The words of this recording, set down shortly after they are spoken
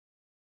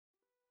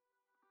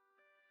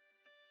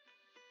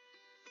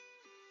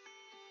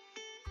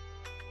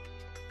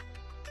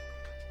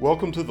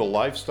Welcome to the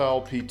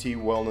Lifestyle PT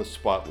Wellness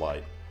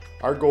Spotlight.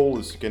 Our goal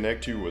is to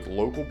connect you with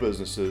local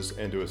businesses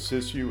and to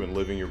assist you in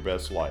living your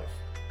best life.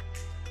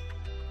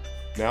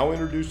 Now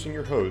introducing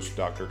your host,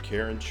 Dr.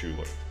 Karen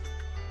Schuler.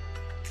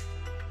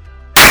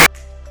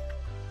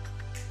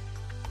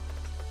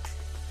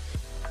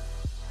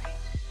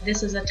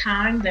 This is a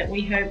time that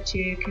we hope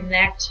to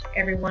connect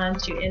everyone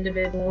to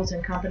individuals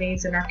and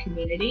companies in our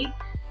community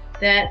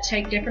that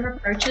take different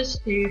approaches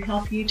to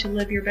help you to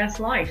live your best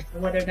life,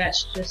 whether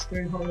that's just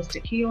through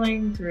holistic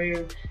healing,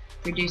 through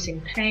reducing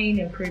pain,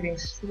 improving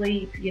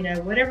sleep,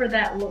 whatever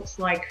that looks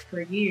like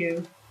for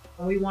you,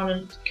 we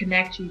want to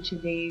connect you to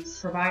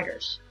these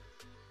providers.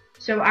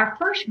 So our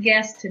first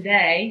guest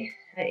today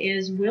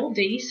is Will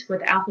Deese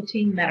with Alpha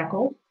Team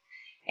Medical,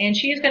 and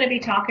she is going to be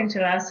talking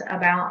to us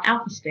about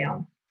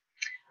AlphaStim.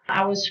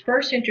 I was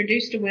first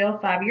introduced to Will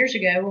 5 years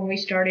ago when we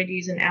started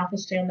using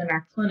AlphaStim in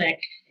our clinic,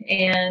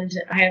 and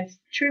I have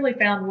truly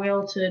found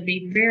Will to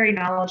be very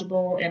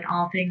knowledgeable in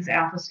all things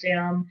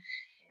AlphaStim,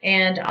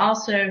 and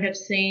also have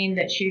seen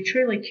that she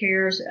truly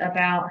cares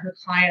about her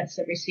clients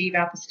that receive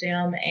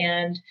AlphaStim,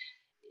 and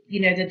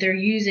that they're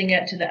using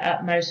it to the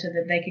utmost so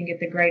that they can get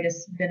the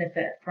greatest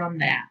benefit from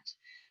that.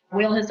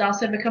 Will has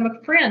also become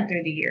a friend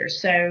through the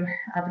years, so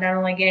I've not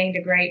only gained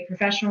a great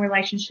professional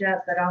relationship,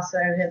 but also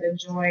have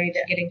enjoyed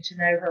getting to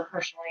know her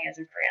personally as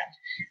a friend.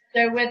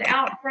 So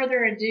without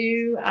further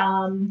ado,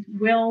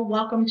 Will,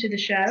 welcome to the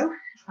show.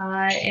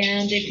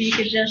 And if you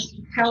could just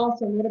tell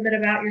us a little bit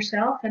about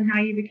yourself and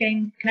how you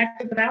became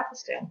connected with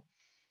AlphaStim.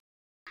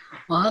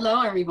 Well,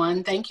 hello,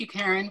 everyone. Thank you,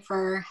 Karen,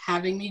 for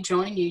having me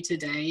join you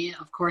today.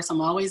 Of course, I'm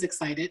always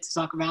excited to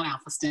talk about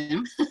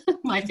AlphaStim,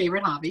 my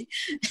favorite hobby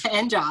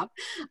and job.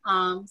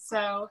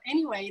 So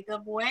anyway,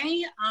 the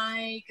way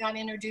I got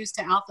introduced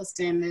to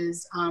AlphaStim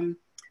is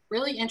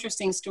really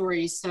interesting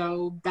story.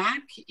 So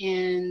back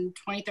in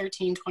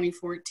 2013,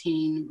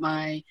 2014,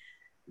 my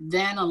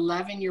then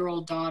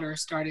 11-year-old daughter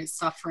started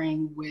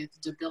suffering with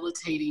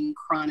debilitating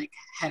chronic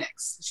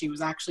headaches. She was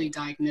actually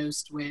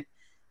diagnosed with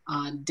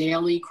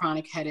daily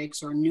chronic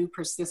headaches or new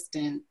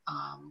persistent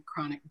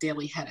chronic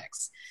daily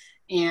headaches.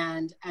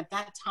 And at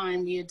that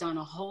time, we had done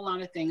a whole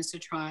lot of things to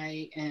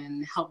try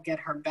and help get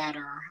her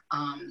better.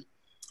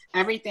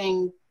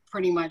 Everything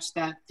pretty much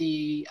that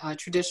the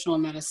traditional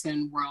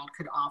medicine world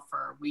could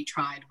offer, we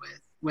tried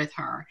with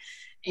her.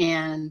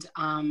 And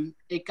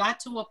it got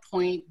to a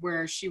point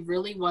where she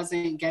really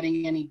wasn't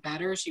getting any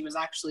better. She was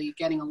actually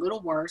getting a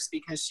little worse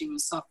because she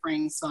was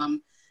suffering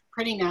some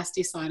pretty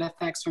nasty side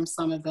effects from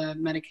some of the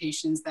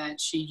medications that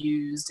she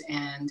used.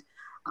 And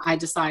I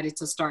decided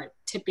to start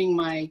tipping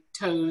my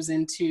toes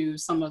into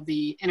some of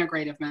the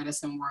integrative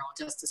medicine world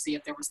just to see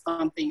if there was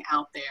something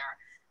out there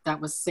that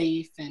was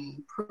safe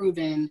and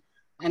proven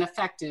and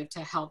effective to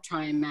help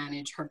try and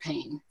manage her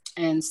pain.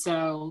 And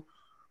so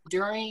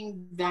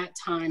during that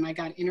time, I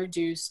got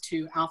introduced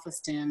to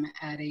AlphaStim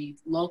at a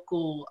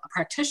local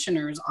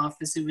practitioner's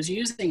office who was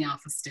using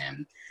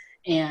AlphaStim.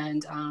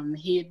 And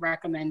he had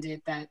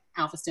recommended that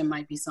AlphaStim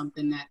might be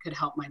something that could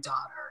help my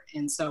daughter.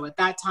 And so at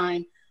that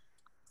time,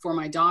 for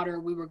my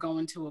daughter, we were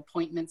going to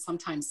appointments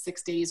sometimes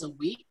 6 days a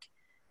week.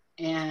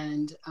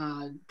 And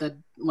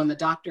when the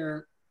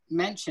doctor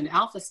mentioned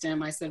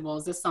AlphaStim, I said, well,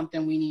 is this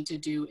something we need to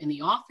do in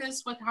the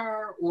office with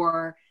her,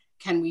 or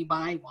can we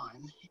buy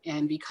one?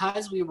 And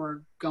because we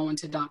were going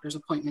to doctor's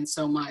appointments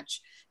so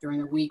much during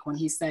the week, when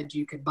he said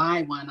you could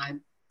buy one, I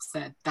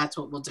said, that's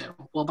what we'll do.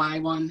 We'll buy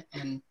one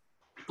and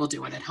we'll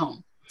do it at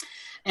home.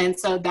 And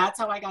so that's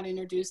how I got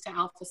introduced to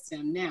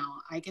AlphaStim. Now,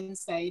 I can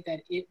say that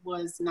it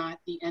was not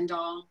the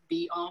end-all,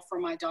 be-all for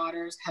my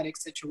daughter's headache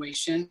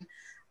situation.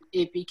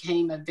 It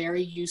became a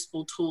very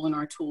useful tool in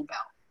our tool belt.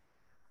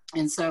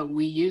 And so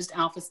we used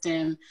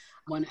AlphaStim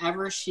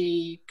whenever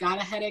she got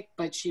a headache,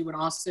 but she would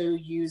also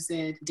use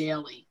it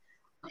daily.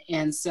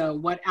 And so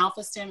what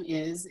AlphaStim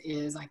is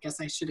I guess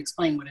I should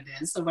explain what it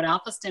is. So what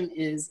AlphaStim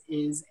is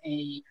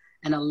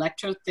an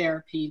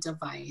electrotherapy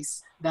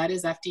device that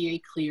is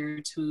FDA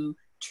cleared to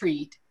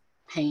treat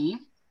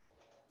pain,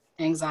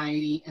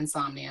 anxiety,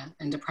 insomnia,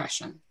 and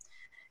depression.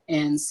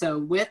 And so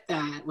with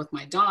that, with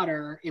my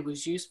daughter, it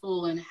was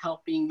useful in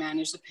helping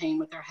manage the pain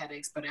with her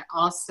headaches, but it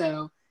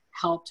also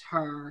helped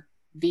her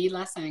be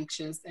less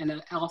anxious, and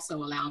it also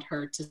allowed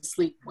her to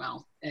sleep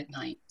well at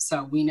night.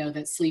 So we know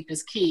that sleep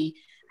is key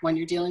when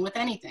you're dealing with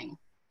anything.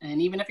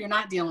 And even if you're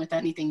not dealing with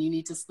anything, you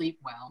need to sleep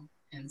well.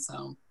 And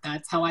so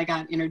that's how I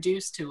got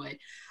introduced to it.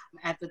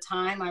 At the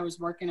time, I was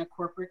working a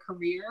corporate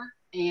career,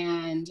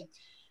 and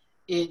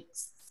it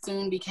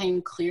soon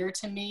became clear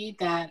to me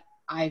that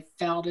I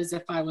felt as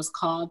if I was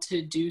called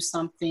to do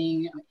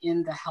something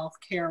in the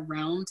healthcare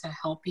realm to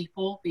help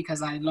people,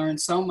 because I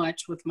learned so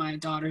much with my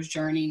daughter's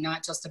journey,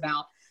 not just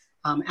about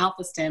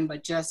AlphaStim,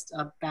 but just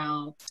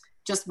about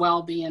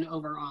well-being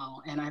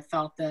overall. And I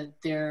felt that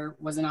there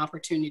was an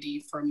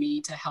opportunity for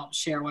me to help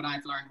share what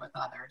I've learned with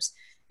others.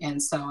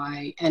 And so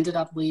I ended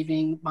up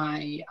leaving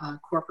my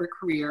corporate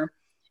career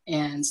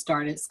and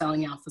started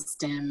selling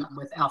AlphaStim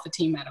with Alpha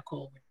Team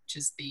Medical, which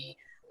is the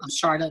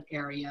Charlotte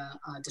area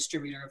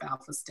distributor of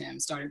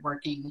AlphaStim. Started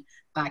working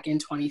back in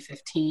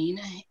 2015,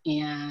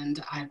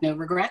 and I have no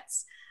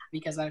regrets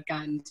because I've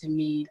gotten to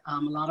meet a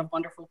lot of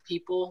wonderful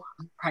people,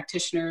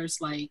 practitioners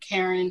like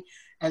Karen,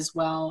 as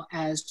well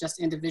as just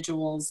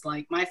individuals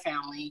like my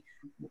family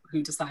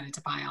who decided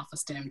to buy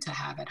AlphaStim to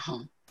have at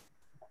home.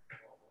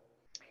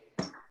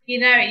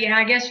 Yeah,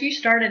 I guess you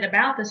started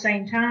about the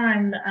same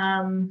time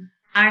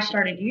I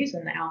started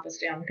using the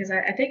AlphaStim, because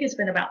I think it's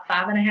been about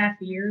 5.5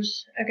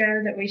 years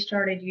ago that we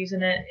started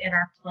using it in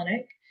our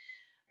clinic.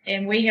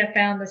 And we have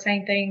found the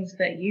same things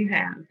that you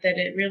have, that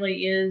it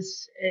really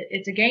is,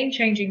 it's a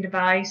game-changing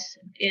device.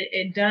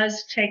 It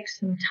does take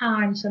some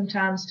time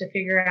sometimes to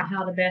figure out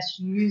how to best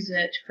use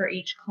it for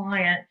each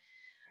client.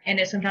 And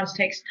it sometimes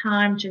takes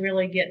time to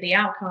really get the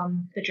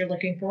outcome that you're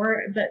looking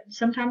for. But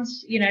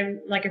sometimes,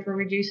 like if we're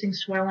reducing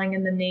swelling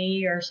in the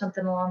knee or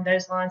something along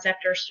those lines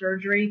after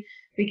surgery,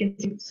 we can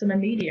see some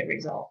immediate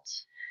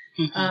results.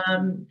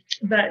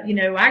 But,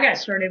 I got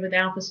started with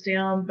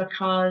AlphaStim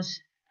because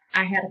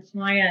I had a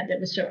client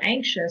that was so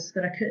anxious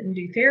that I couldn't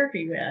do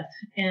therapy with.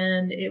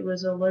 And it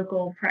was a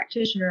local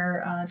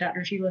practitioner,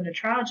 Dr. Sheila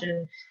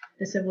Natarajan,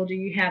 that said, well, do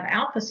you have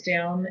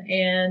AlphaStim?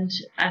 And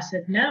I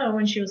said, no.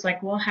 And she was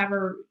like, well, have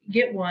her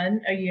get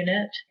a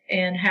unit,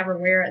 and have her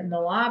wear it in the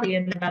lobby.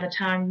 And by the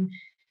time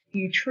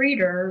you treat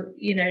her,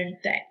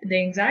 the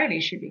anxiety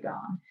should be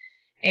gone.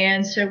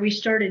 And so we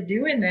started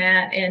doing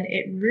that, and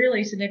it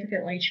really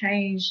significantly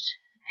changed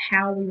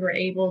how we were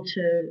able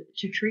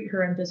to treat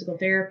her in physical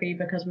therapy,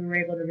 because we were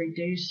able to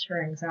reduce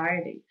her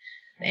anxiety.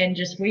 And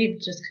we've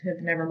just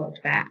have never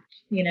looked back.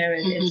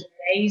 It's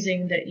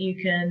amazing that you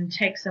can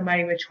take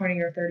somebody with 20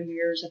 or 30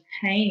 years of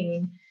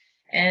pain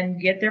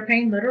and get their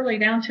pain literally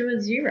down to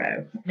a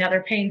zero. Now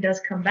their pain does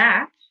come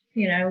back.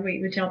 We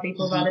would tell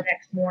people about the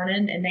next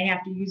morning, and they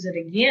have to use it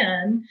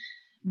again.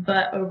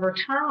 But over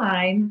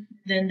time,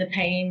 then the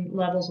pain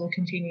levels will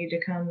continue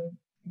to come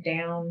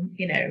down,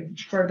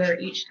 further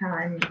each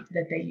time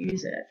that they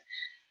use it.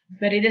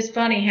 But it is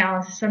funny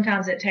how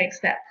sometimes it takes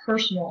that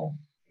personal,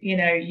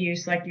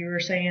 use, like you were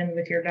saying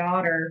with your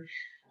daughter,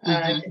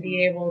 to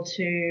be able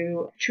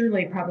to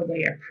truly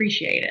probably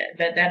appreciate it.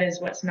 But that is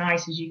what's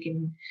nice, is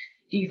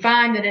do you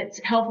find that it's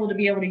helpful to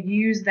be able to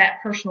use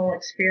that personal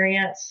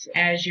experience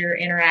as you're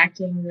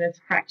interacting with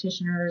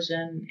practitioners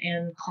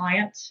and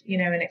clients,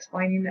 and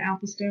explaining the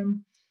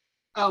AlphaStim?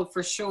 Oh,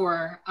 for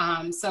sure.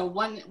 So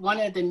one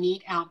of the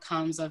neat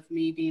outcomes of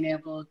me being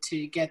able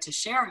to get to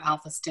share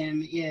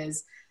AlphaStim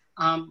is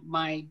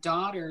my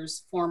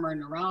daughter's former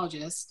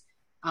neurologist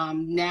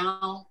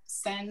now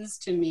sends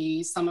to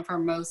me some of her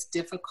most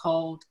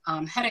difficult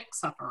headache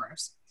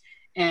sufferers.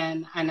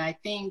 And I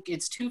think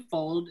it's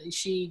twofold.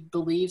 She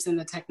believes in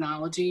the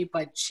technology,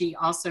 but she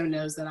also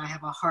knows that I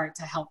have a heart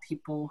to help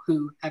people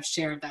who have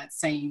shared that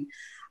same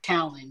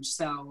challenge.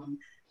 So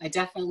I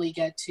definitely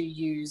get to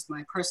use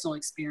my personal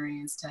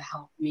experience to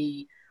help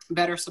me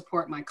better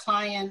support my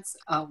clients.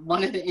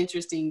 One of the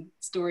interesting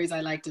stories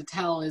I like to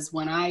tell is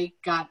when I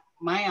got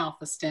my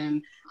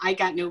AlphaStim, I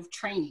got no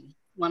training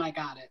when I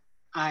got it.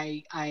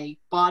 I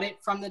bought it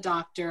from the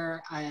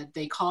doctor.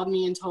 They called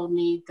me and told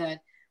me that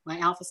my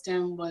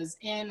AlphaStim was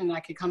in and I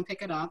could come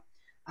pick it up.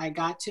 I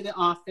got to the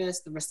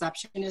office, the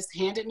receptionist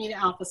handed me the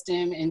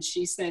AlphaStim, and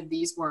she said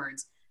these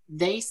words.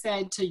 They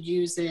said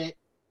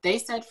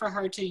for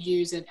her to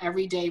use it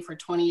every day for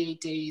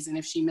 28 days, and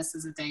if she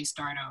misses a day,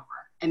 start over.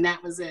 And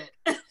that was it.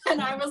 And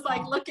I was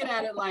like looking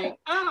at it like,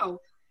 oh,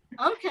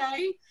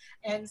 okay.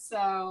 And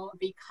so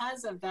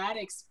because of that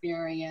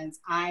experience,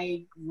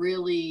 I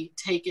really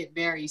take it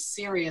very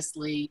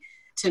seriously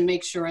to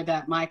make sure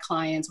that my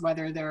clients,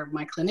 whether they're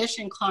my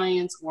clinician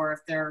clients or if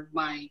they're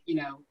my,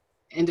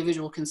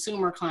 individual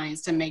consumer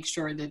clients, to make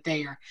sure that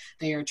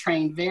they are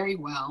trained very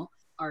well.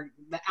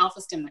 The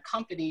AlphaStim, the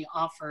company,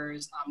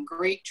 offers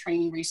great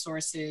training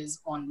resources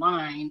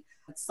online.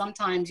 But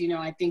sometimes,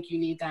 I think you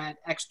need that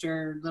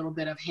extra little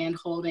bit of hand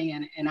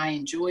holding, and I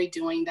enjoy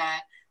doing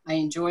that. I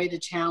enjoy the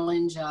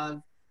challenge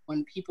of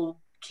when people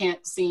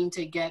can't seem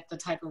to get the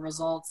type of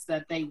results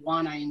that they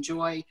want. I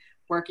enjoy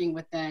working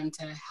with them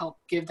to help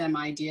give them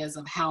ideas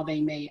of how they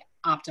may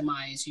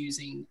optimize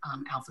using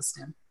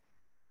AlphaStim.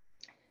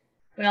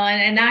 Well,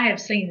 and I have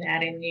seen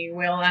that in you,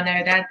 Will. I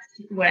know that's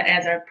what,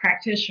 as a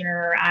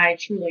practitioner, I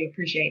truly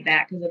appreciate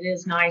that, because it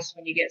is nice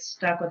when you get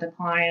stuck with a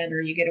client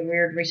or you get a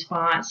weird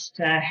response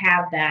to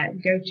have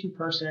that go-to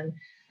person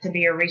to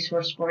be a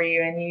resource for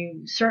you. And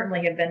you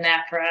certainly have been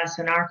that for us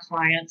and our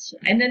clients.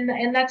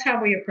 And that's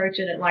how we approach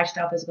it at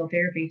Lifestyle Physical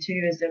Therapy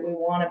too, is that we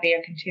want to be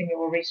a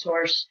continual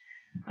resource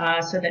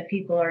so that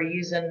people are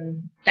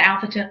using the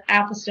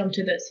AlphaStim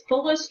to its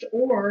fullest,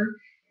 or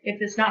if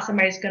it's not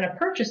somebody's going to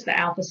purchase the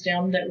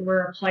AlphaStim, that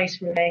we're a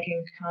place where they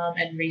can come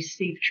and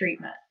receive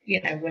treatment,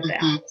 with the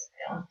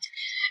AlphaStim.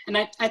 And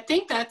I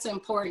think that's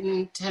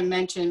important to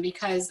mention,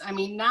 because,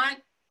 not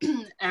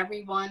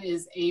everyone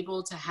is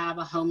able to have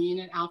a home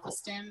unit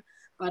AlphaStim,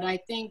 but I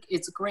think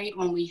it's great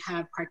when we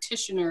have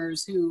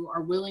practitioners who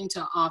are willing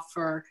to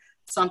offer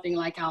something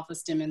like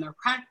AlphaStim in their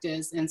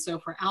practice. And so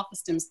for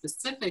AlphaStim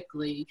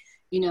specifically,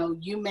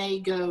 You may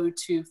go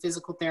to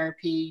physical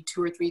therapy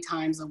 2 or 3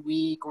 times a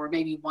week, or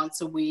maybe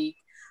once a week.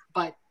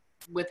 But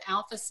with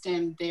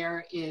AlphaStim,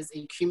 there is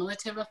a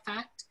cumulative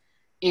effect.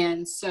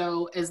 And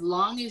so as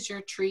long as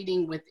you're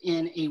treating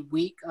within a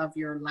week of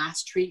your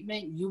last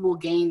treatment, you will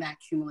gain that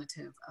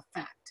cumulative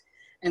effect.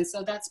 And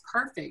so that's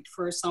perfect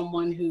for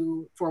someone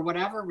who, for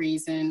whatever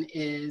reason,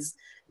 is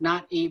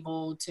not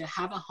able to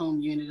have a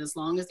home unit. As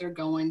long as they're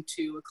going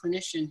to a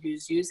clinician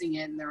who's using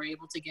it and they're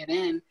able to get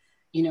in,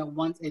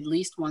 at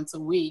least once a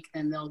week,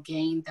 then they'll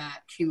gain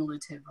that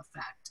cumulative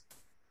effect.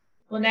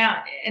 Well,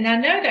 now, and I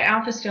know that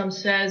AlphaStim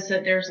says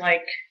that there's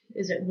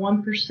is it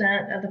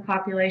 1% of the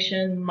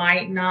population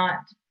might not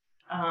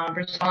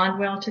respond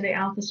well to the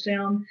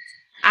AlphaStim?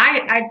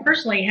 I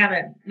personally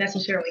haven't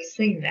necessarily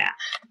seen that.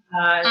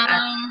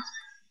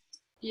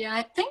 Yeah,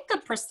 I think the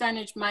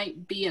percentage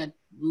might be a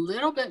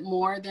little bit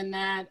more than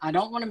that. I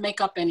don't want to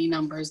make up any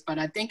numbers, but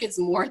I think it's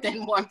more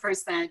than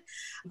 1%.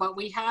 But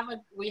we have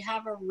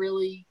a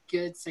really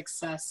good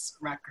success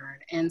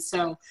record. And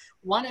so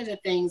one of the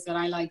things that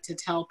I like to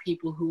tell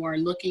people who are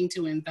looking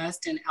to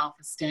invest in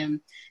AlphaStim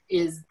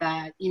is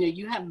that,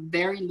 you have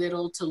very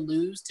little to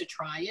lose to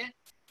try it,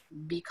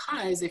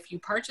 because if you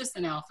purchase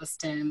an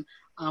AlphaStim,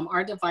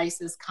 our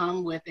devices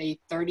come with a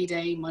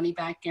 30-day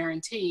money-back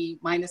guarantee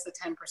minus a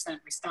 10%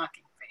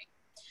 restocking fee.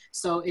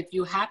 So if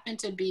you happen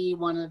to be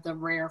one of the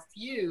rare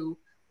few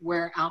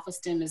where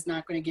AlphaStim is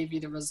not going to give you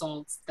the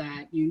results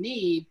that you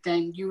need,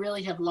 then you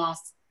really have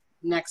lost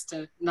next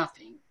to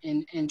nothing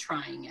in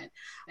trying it.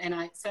 And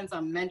since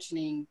I'm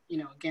mentioning,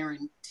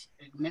 guarantee,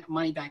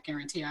 money-back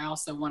guarantee, I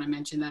also want to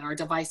mention that our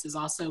devices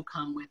also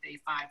come with a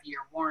 5-year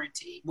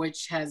warranty,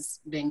 which has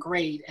been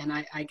great. And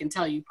I can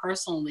tell you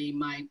personally,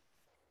 my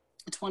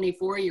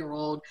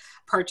 24-year-old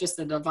purchased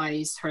a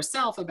device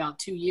herself about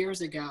 2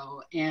 years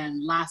ago,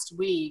 and last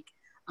week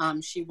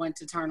she went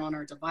to turn on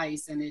her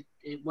device and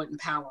it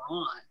wouldn't power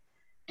on.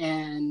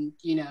 And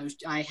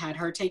I had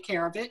her take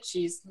care of it.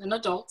 She's an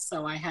adult,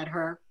 so I had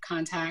her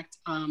contact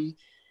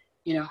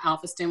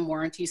AlphaStim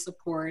warranty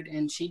support,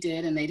 and she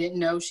did. And they didn't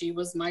know she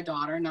was my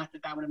daughter, not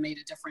that would have made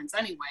a difference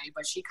anyway,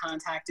 but she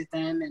contacted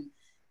them, and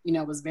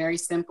it was very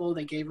simple.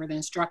 They gave her the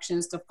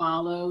instructions to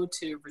follow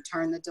to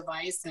return the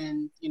device,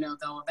 and,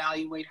 they'll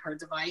evaluate her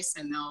device,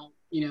 and they'll,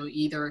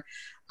 either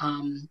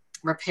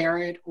repair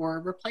it or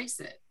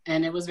replace it.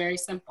 And it was very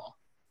simple.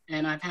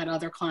 And I've had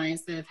other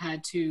clients that have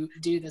had to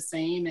do the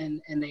same,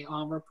 and they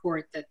all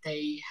report that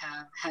they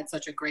have had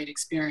such a great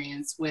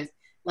experience with,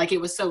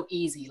 it was so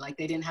easy,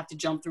 they didn't have to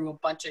jump through a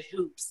bunch of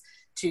hoops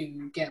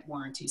to get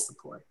warranty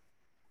support.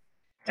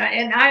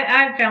 And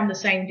I've found the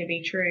same to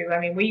be true. I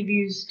mean, we've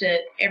used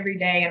it every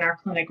day in our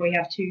clinic. We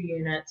have 2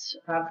 units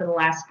for the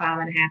last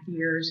 5.5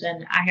 years,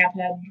 and I have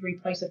had to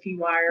replace a few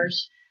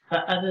wires.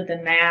 But other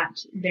than that,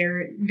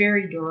 they're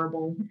very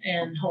durable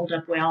and hold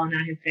up well, and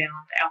I have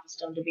found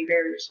AlphaStim to be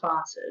very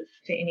responsive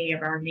to any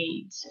of our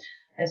needs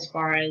as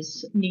far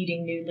as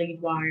needing new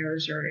lead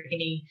wires or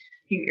any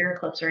new ear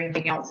clips or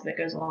anything else that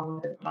goes along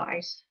with the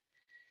device.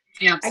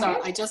 Yeah,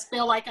 so I just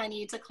feel like I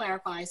need to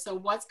clarify. So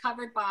what's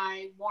covered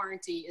by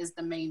warranty is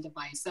the main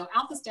device. So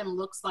AlphaStim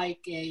looks like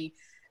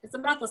it's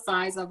about the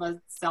size of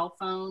a cell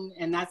phone,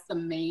 and that's the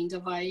main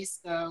device.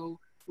 So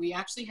we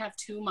actually have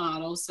 2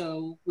 models.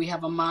 So we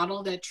have a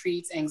model that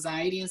treats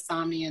anxiety,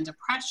 insomnia, and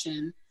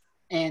depression.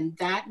 And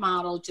that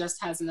model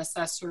just has an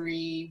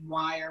accessory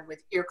wire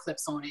with ear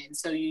clips on it. And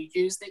so you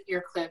use the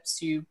ear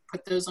clips, you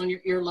put those on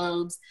your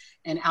earlobes,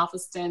 and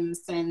AlphaStim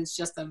sends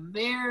just a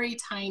very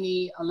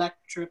tiny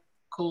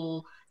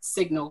electrical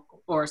signal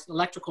or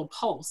electrical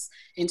pulse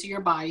into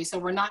your body. So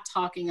we're not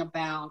talking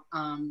about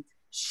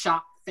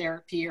shock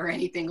therapy or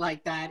anything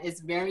like that.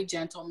 It's very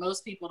gentle.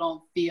 Most people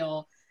don't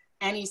feel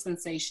any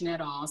sensation at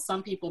all.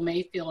 Some people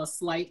may feel a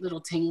slight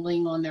little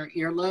tingling on their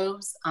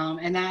earlobes,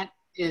 and that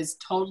is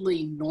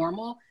totally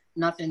normal,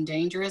 nothing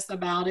dangerous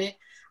about it.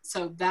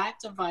 So that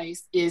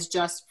device is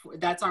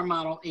that's our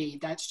Model 8.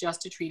 That's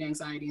just to treat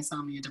anxiety,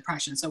 insomnia,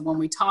 depression. So when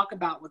we talk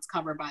about what's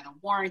covered by the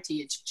warranty,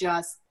 it's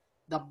just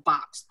the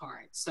box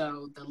part.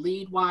 So the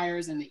lead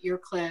wires and the ear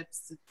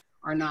clips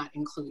are not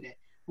included.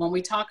 When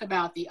we talk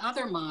about the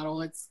other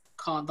model, it's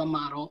called the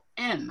Model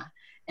M.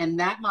 And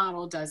that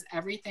model does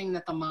everything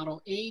that the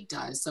Model A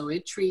does. So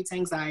it treats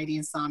anxiety,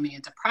 insomnia,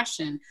 and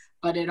depression,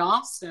 but it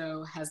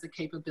also has the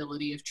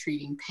capability of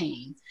treating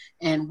pain.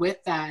 And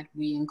with that,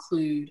 we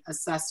include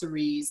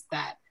accessories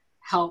that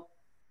help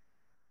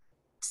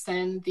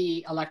send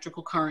the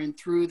electrical current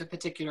through the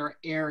particular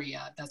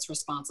area that's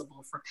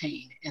responsible for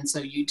pain. And so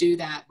you do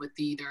that with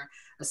either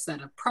a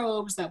set of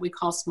probes that we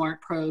call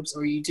smart probes,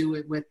 or you do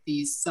it with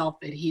these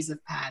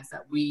self-adhesive pads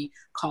that we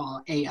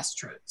call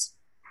ASTRODs.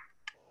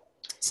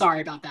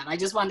 Sorry about that. I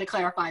just wanted to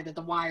clarify that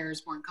the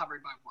wires weren't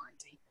covered by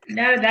warranty.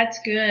 No, that's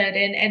good.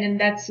 And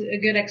that's a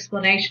good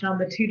explanation on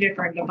the 2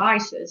 different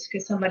devices,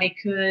 because somebody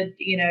could,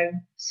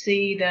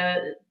 see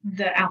the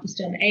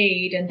AlphaStim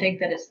 8 and think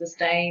that it's the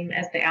same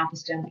as the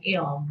AlphaStim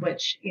M,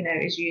 which,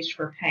 is used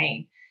for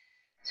pain.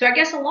 So I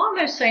guess along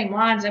those same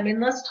lines, I mean,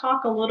 let's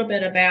talk a little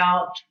bit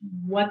about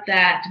what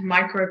that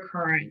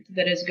microcurrent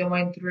that is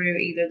going through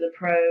either the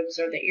probes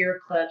or the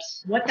ear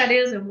clips, what that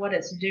is and what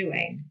it's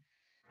doing.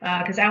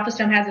 Because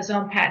AlphaStem has its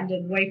own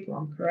patented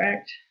waveform,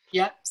 correct?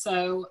 Yep.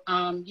 So,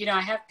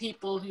 I have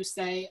people who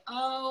say,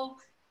 "Oh,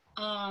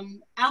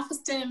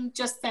 AlphaStim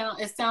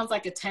it sounds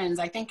like a TENS."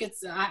 I think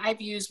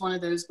I've used one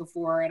of those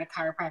before at a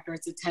chiropractor.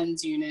 It's a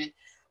TENS unit.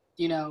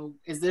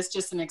 Is this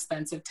just an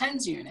expensive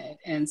TENS unit?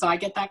 And so I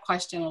get that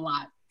question a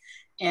lot.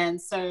 And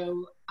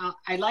so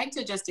I like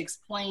to just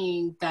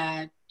explain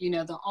that,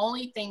 the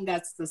only thing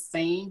that's the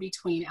same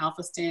between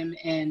AlphaStim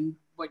and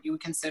what you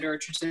would consider a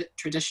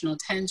traditional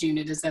TENS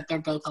unit is that they're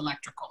both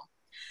electrical.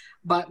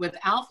 But with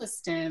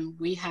AlphaStim,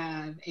 we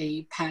have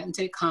a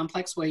patented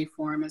complex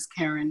waveform, as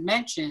Karen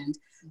mentioned,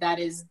 that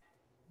is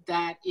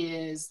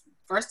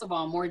first of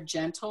all, more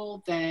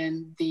gentle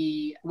than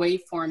the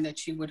waveform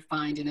that you would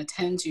find in a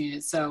TENS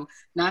unit. So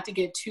not to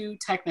get too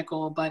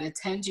technical, but a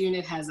TENS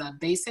unit has a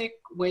basic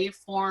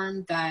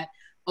waveform that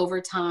over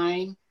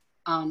time,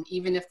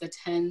 even if the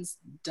TENS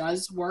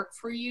does work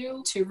for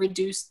you to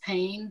reduce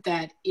pain,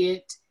 that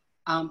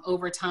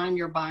over time,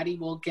 your body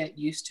will get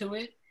used to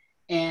it.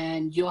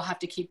 And you'll have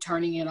to keep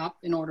turning it up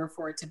in order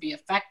for it to be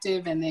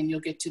effective. And then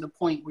you'll get to the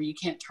point where you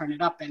can't turn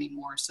it up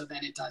anymore, so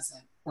that it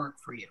doesn't work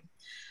for you.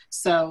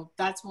 So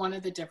that's one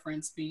of the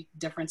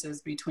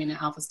differences between an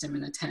AlphaStim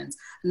and a TENS.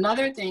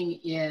 Another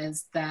thing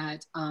is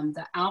that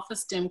the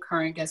AlphaStim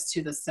current gets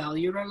to the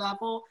cellular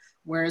level,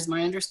 whereas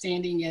my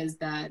understanding is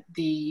that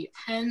the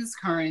TENS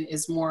current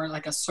is more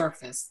like a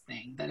surface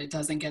thing, that it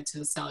doesn't get to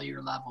the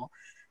cellular level.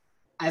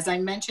 As I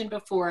mentioned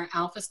before,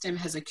 AlphaStim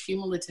has a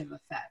cumulative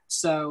effect.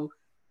 So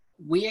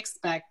we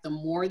expect the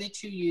more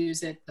that you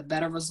use it, the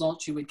better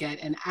results you would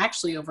get. And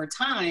actually over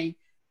time,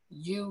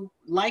 you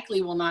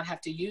likely will not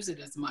have to use it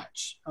as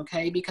much,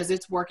 okay? Because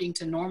it's working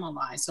to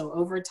normalize. So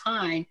over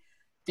time,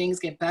 things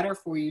get better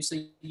for you, so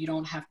you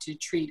don't have to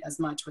treat as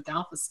much with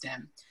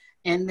AlphaStim.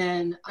 And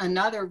then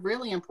another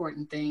really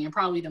important thing, and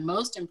probably the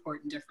most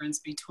important difference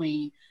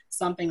between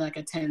something like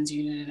a TENS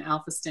unit and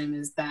AlphaStim,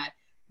 is that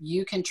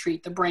you can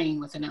treat the brain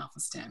with an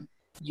AlphaStim.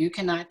 You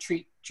cannot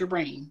treat your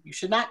brain. You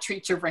should not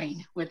treat your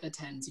brain with a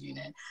TENS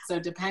unit. So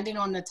depending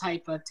on the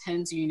type of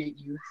TENS unit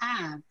you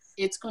have,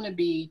 it's going to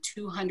be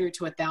 200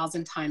 to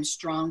 1,000 times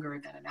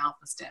stronger than an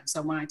AlphaStim.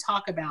 So when I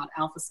talk about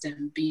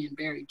AlphaStim being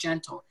very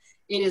gentle,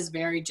 it is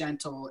very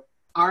gentle.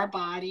 Our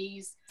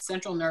bodies,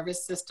 central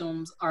nervous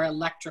systems are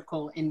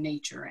electrical in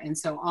nature. And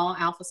so all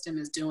AlphaStim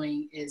is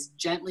doing is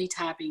gently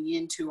tapping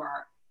into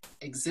our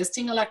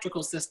existing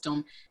electrical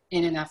system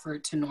in an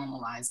effort to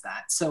normalize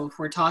that. So if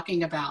we're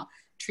talking about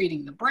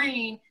treating the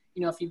brain,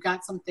 if you've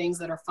got some things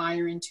that are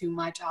firing too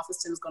much,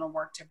 AlphaStim is going to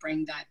work to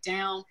bring that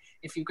down.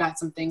 If you've got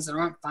some things that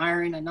aren't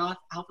firing enough,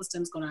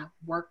 AlphaStim is going to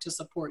work to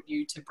support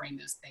you to bring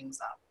those things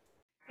up.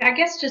 I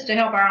guess just to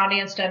help our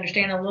audience to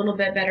understand a little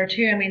bit better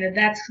too, I mean,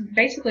 that's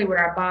basically what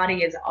our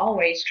body is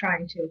always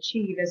trying to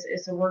achieve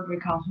is a word we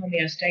call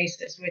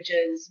homeostasis, which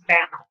is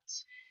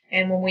balance.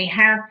 And when we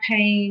have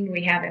pain,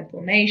 we have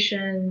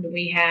inflammation,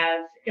 we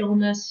have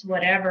illness,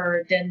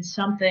 whatever, then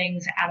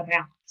something's out of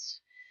balance.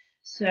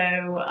 So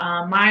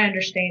my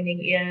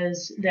understanding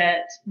is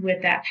that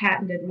with that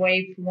patented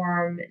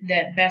waveform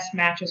that best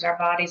matches our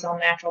body's own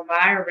natural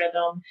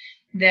biorhythm,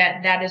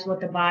 that is what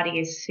the body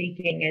is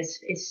seeking, is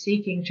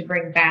seeking to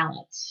bring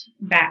balance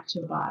back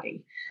to the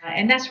body.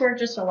 And that's where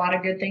just a lot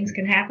of good things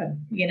can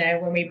happen.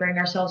 When we bring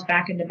ourselves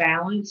back into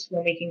balance,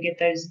 when we can get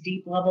those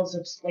deep levels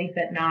of sleep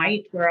at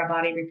night where our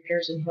body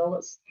repairs and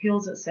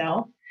heals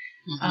itself,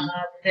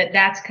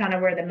 that's kind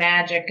of where the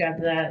magic of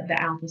the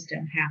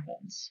AlphaStim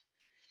happens.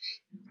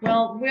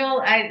 Well,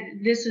 Will,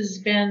 this has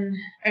been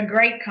a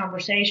great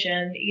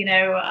conversation.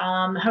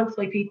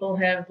 Hopefully people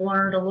have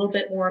learned a little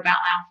bit more about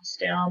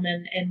AlphaStim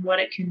and what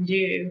it can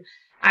do.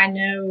 I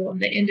know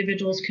the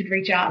individuals could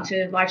reach out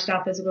to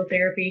Lifestyle Physical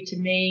Therapy, to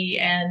me,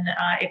 and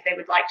if they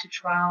would like to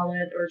trial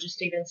it or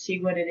just even see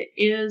what it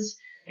is.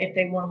 If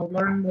they want to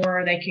learn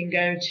more, they can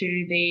go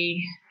to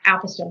the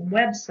AlphaStim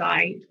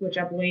website, which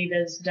I believe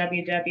is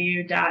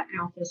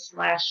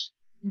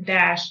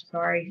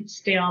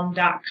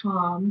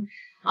www.alpha-stem.com.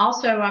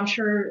 Also, I'm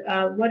sure,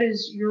 what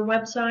is your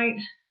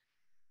website?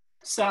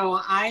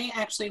 So I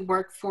actually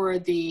work for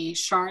the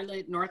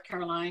Charlotte, North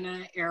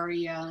Carolina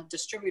area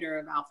distributor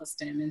of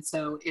AlphaStim. And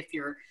so if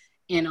you're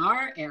in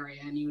our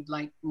area and you'd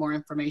like more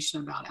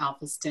information about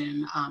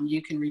AlphaStim,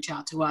 you can reach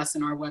out to us,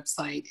 and our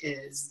website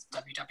is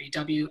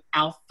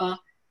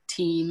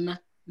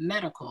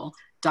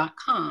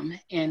www.alphateammedical.com,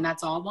 and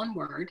that's all one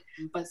word.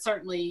 But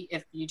certainly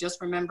if you just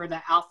remember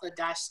the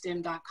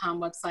alpha-stem.com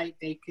website,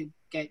 they could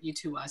get you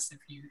to us if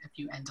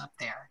you end up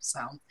there. So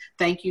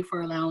thank you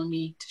for allowing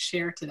me to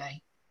share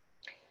today.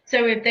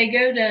 So if they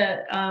go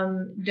to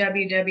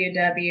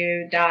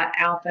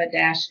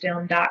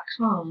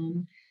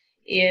www.alpha-stem.com,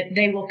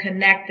 they will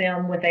connect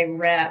them with a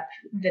rep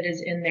that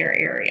is in their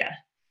area.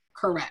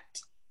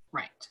 Correct.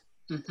 Right.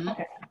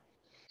 Okay.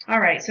 All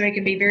right. So it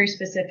can be very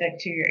specific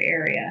to your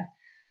area.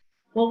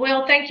 Well,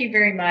 Will, thank you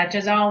very much.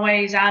 As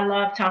always, I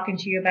love talking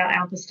to you about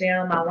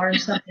AlphaSTEM. I learn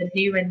something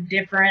new and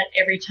different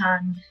every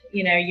time,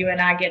 you and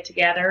I get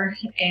together.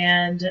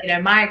 And,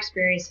 my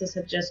experiences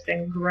have just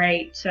been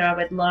great. So I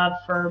would love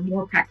for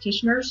more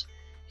practitioners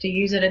to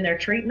use it in their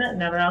treatment.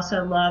 And I would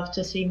also love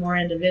to see more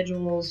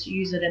individuals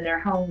use it in their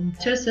home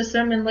to assist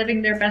them in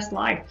living their best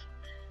life.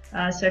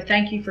 So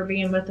thank you for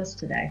being with us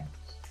today.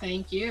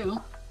 Thank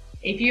you.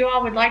 If you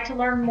all would like to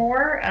learn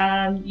more,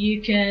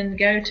 you can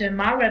go to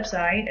my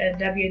website at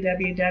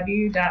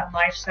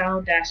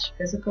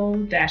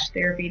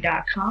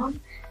www.lifestyle-physical-therapy.com.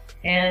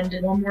 And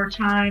one more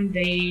time,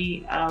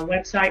 the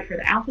website for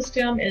the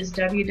AlphaSTEM is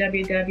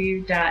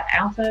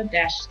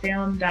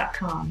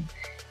www.alpha-stem.com.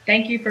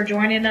 Thank you for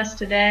joining us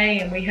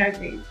today, and we hope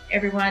that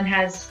everyone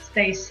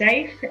stays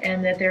safe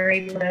and that they're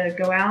able to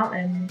go out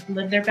and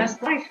live their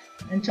best life.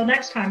 Until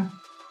next time.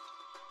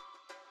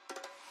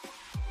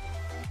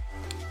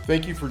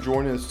 Thank you for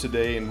joining us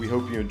today, and we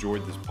hope you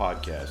enjoyed this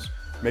podcast.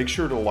 Make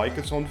sure to like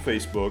us on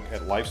Facebook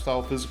at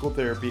Lifestyle Physical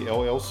Therapy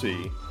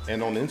LLC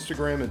and on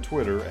Instagram and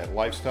Twitter at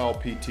Lifestyle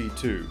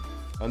PT2.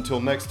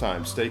 Until next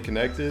time, stay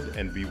connected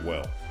and be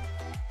well.